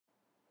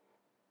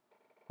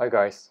Hi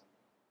guys,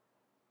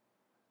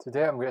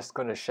 today I'm just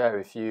going to share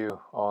with you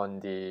on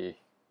the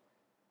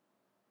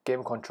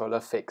game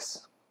controller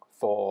fix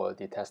for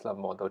the Tesla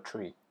Model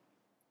 3.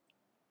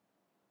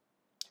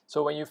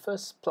 So when you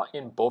first plug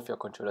in both your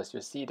controllers, you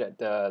see that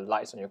the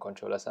lights on your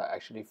controllers are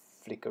actually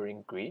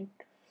flickering green.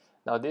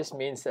 Now this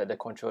means that the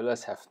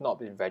controllers have not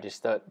been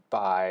registered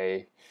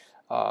by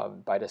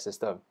the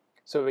system.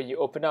 So when you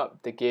open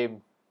up the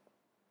game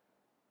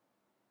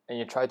and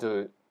you try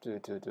to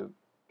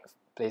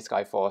play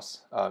Skyforce,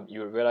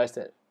 you will realize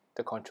that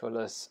the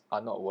controllers are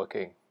not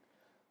working.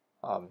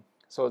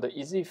 So the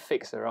easy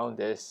fix around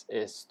this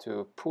is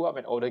to pull up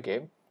an older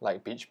game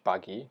like Beach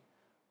Buggy,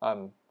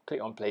 click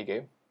on play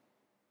game.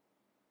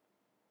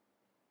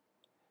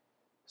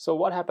 So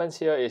what happens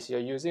here is you're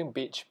using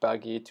Beach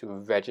Buggy to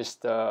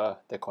register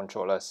the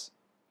controllers.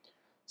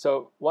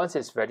 So once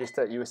it's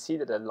registered, you will see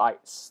that the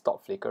lights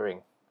stop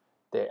flickering.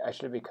 They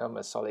actually become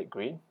a solid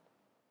green.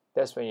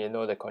 That's when you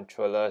know the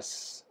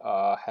controllers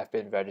have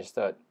been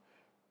registered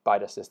by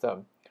the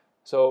system.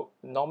 So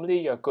normally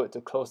you're good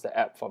to close the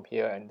app from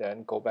here and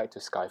then go back to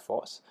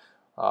Skyforce.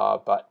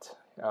 But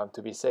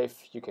to be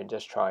safe, you can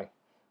just try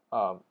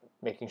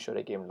making sure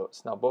the game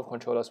loads. Now both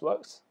controllers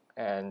works,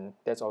 and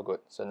that's all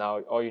good. So now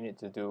all you need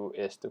to do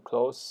is to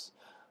close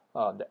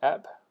the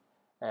app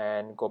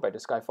and go back to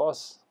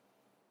Skyforce,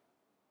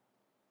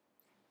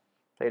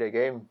 play the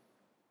game,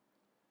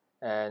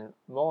 and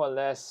more or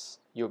less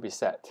you'll be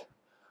set.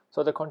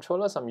 So the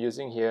controllers I'm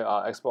using here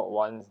are Xbox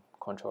One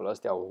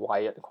controllers. They are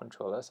wired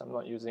controllers. I'm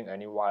not using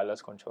any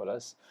wireless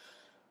controllers.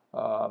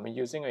 I'm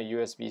using a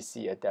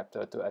USB-C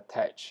adapter to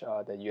attach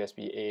the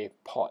USB-A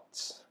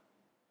ports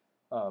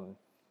to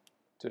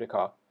the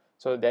car.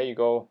 So there you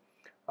go.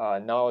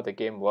 Now the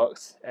game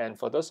works. And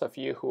for those of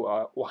you who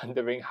are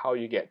wondering how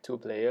you get two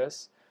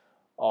players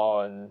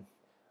on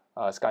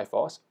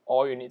Skyforce,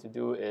 all you need to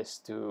do is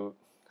to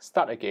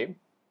start a game,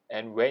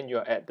 and when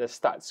you're at the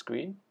start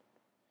screen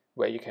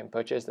where you can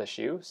purchase the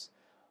shields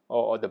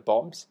or the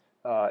bombs,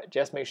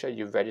 just make sure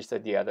you register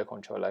the other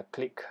controller.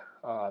 Click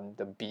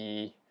the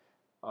B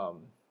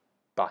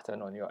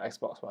button on your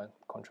Xbox One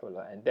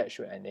controller, and that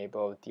should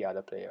enable the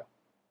other player.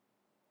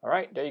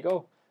 Alright, there you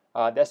go.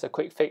 That's a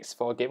quick fix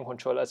for game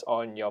controllers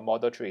on your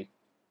Model 3.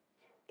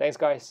 Thanks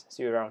guys,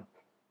 see you around.